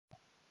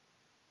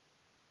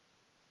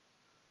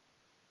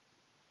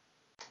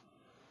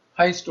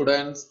Hi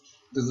students,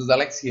 this is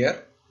Alex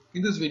here.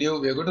 In this video,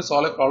 we are going to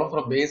solve a problem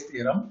from Bayes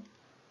theorem.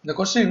 In the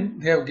question,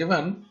 they have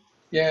given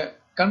a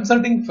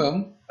consulting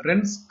firm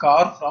rents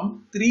car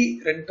from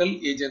 3 rental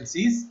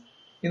agencies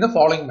in the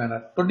following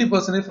manner.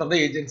 20% from the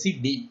agency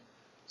D.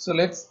 So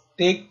let's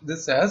take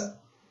this as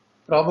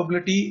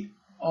probability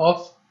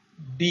of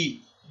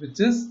D, which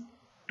is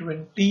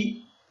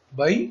 20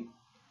 by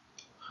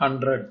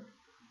 100.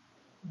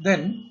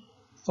 Then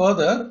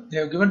further, they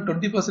have given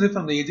 20%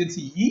 from the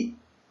agency E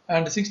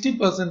and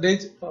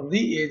 60% from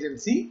the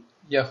agency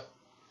F.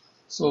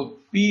 So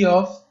P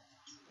of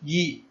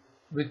E,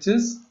 which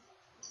is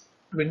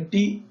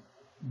 20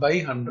 by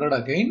 100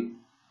 again.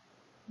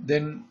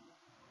 Then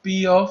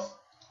P of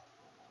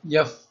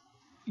F,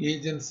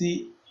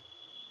 agency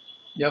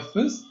F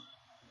is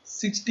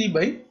 60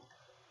 by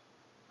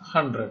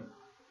 100.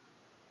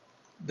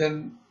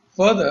 Then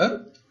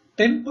further,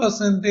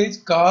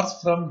 10% cars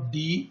from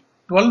D,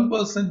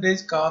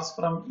 12% cars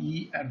from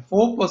E and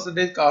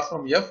 4% cars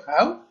from F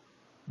have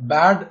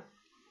bad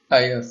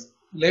tires.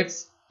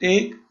 Let's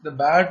take the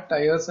bad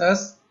tires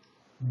as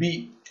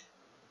B.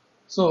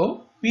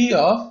 So P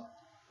of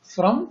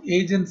from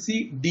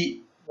agency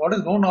D, what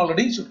is known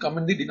already, should come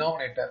in the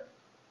denominator.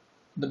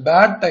 The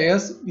bad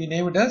tires we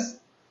name it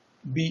as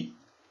B.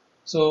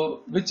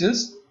 So which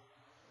is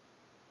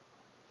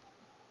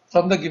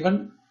from the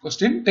given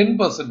question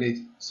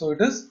 10%. So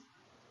it is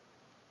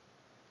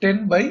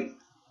 10 by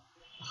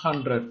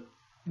 100.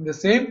 In the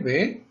same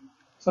way,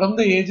 from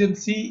the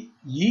agency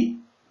E,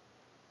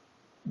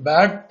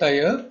 bad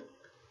tire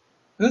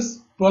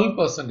is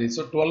 12%.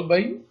 So 12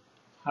 by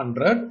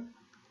 100.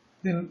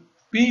 Then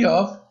P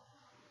of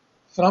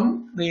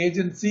from the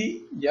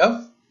agency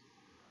F,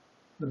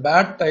 the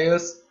bad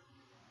tires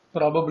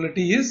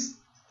probability is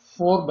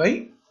 4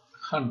 by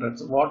 100.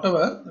 So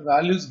whatever the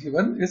values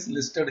given is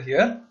listed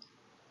here.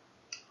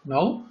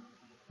 Now,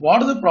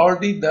 what is the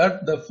probability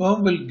that the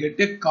firm will get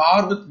a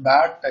car with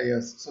bad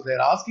tires? So they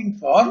are asking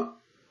for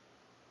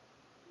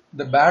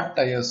the bad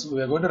tires. So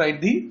we are going to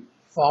write the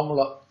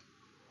formula.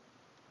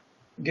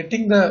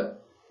 Getting the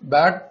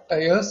bad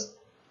tires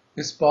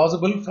is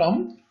possible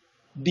from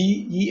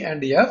D, E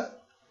and F.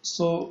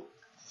 So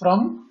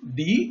from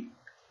D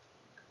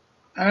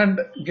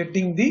and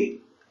getting the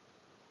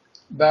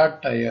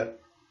bad tire.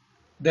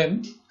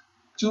 Then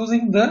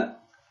choosing the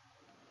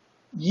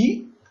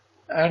E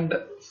and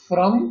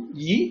from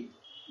E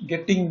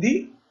getting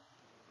the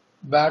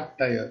bad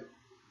tire,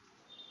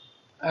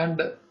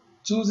 and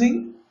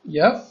choosing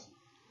F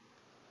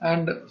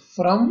and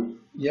from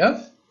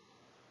F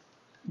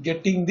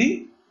getting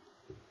the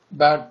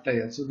bad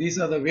tire. So these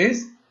are the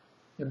ways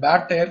a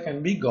bad tire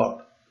can be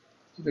got.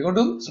 So we are going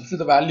to substitute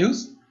the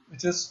values,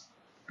 which is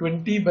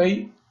 20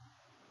 by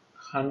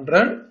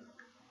 100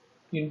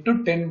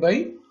 into 10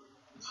 by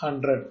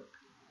 100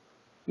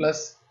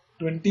 plus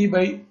 20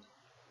 by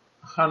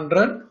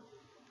 100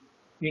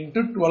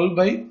 into 12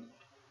 by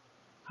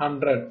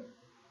 100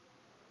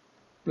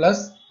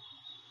 plus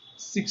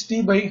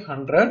 60 by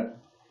 100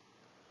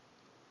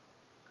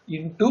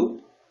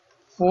 into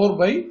 4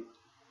 by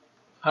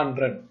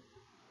 100.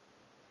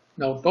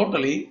 Now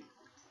totally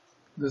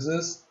this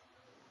is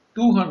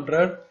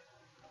 200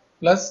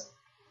 plus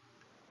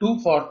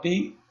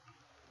 240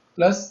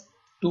 plus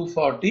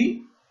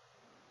 240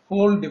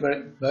 whole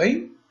divided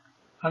by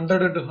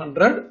 100 into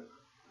 100,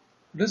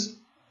 it is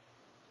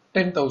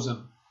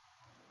 10,000.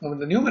 Now in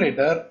the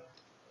numerator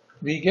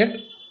we get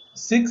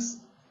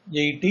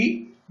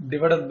 680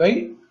 divided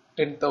by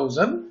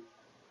 10,000,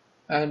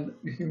 and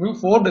if you move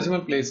 4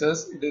 decimal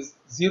places it is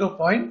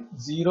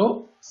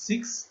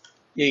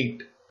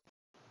 0.068.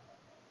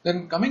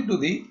 Then coming to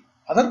the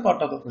other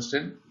part of the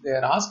question, they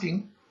are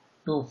asking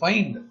to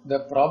find the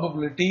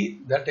probability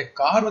that a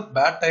car with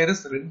bad tire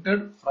is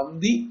rented from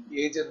the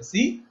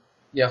agency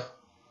F.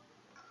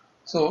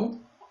 So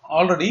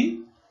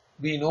already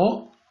we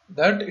know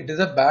that it is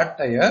a bad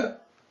tire,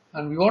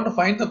 and we want to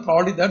find the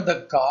probability that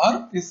the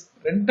car is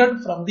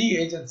rented from the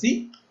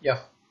agency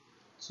F.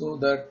 So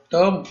the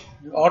term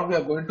what we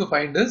are going to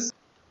find is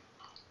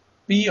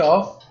P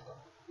of,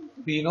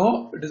 we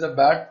know it is a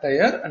bad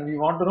tire and we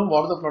want to know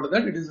what is the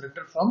probability that it is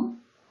rented from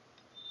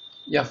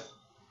F.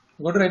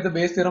 We are going to write the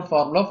Bayes theorem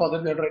formula. For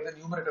that we have to write the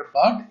numerator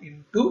part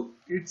into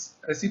its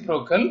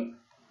reciprocal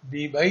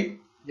B by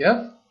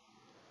F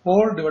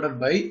whole divided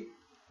by,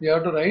 we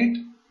have to write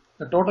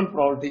the total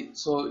probability.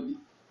 So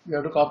we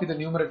have to copy the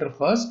numerator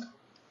first.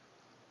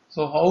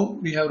 So how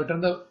we have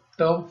written the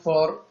term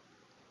for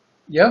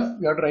F,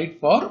 we have to write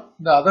for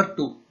the other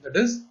two, that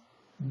is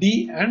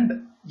D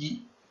and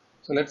E.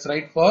 So let's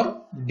write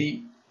for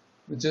D,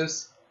 which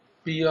is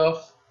P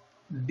of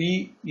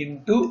D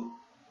into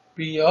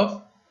P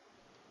of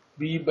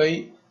B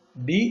by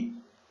D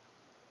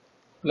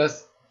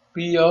plus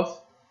P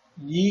of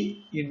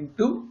E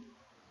into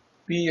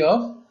P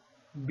of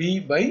B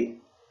by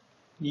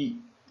E.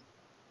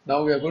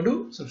 Now we are going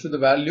to substitute the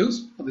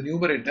values for the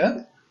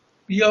numerator.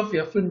 P of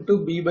F into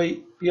B by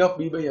P of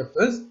B by F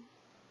is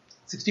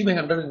 60 by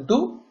 100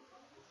 into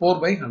 4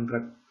 by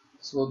 100.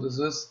 So this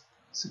is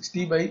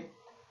 60 by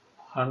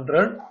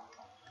 100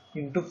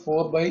 into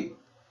 4 by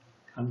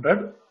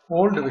 100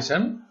 whole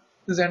division.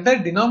 This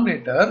entire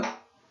denominator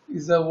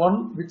is the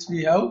one which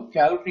we have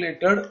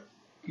calculated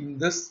in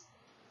this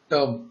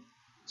term.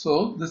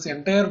 So this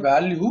entire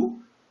value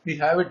we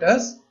have it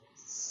as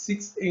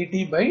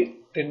 680 by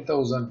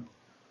 10,000.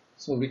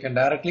 So we can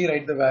directly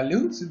write the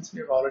value since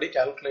we have already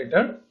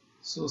calculated.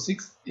 So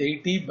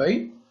 680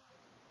 by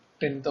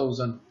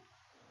 10,000.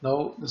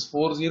 Now this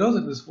 4 zeros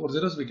and this 4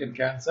 zeros we can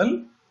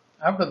cancel.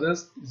 After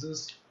this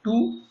is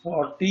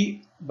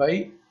 240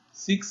 by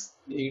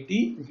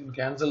 680. We can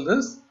cancel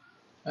this,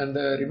 and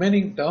the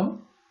remaining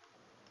term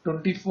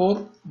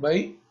 24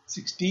 by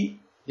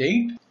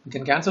 68. We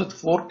can cancel with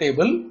 4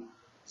 table,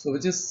 so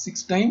which is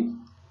 6 times,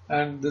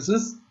 and this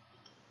is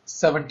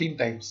 17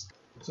 times.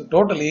 So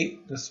totally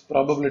this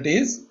probability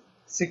is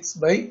 6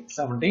 by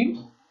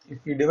 17.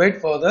 If we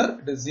divide further,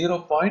 it is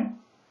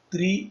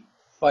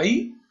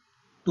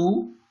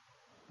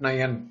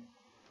 0.3529.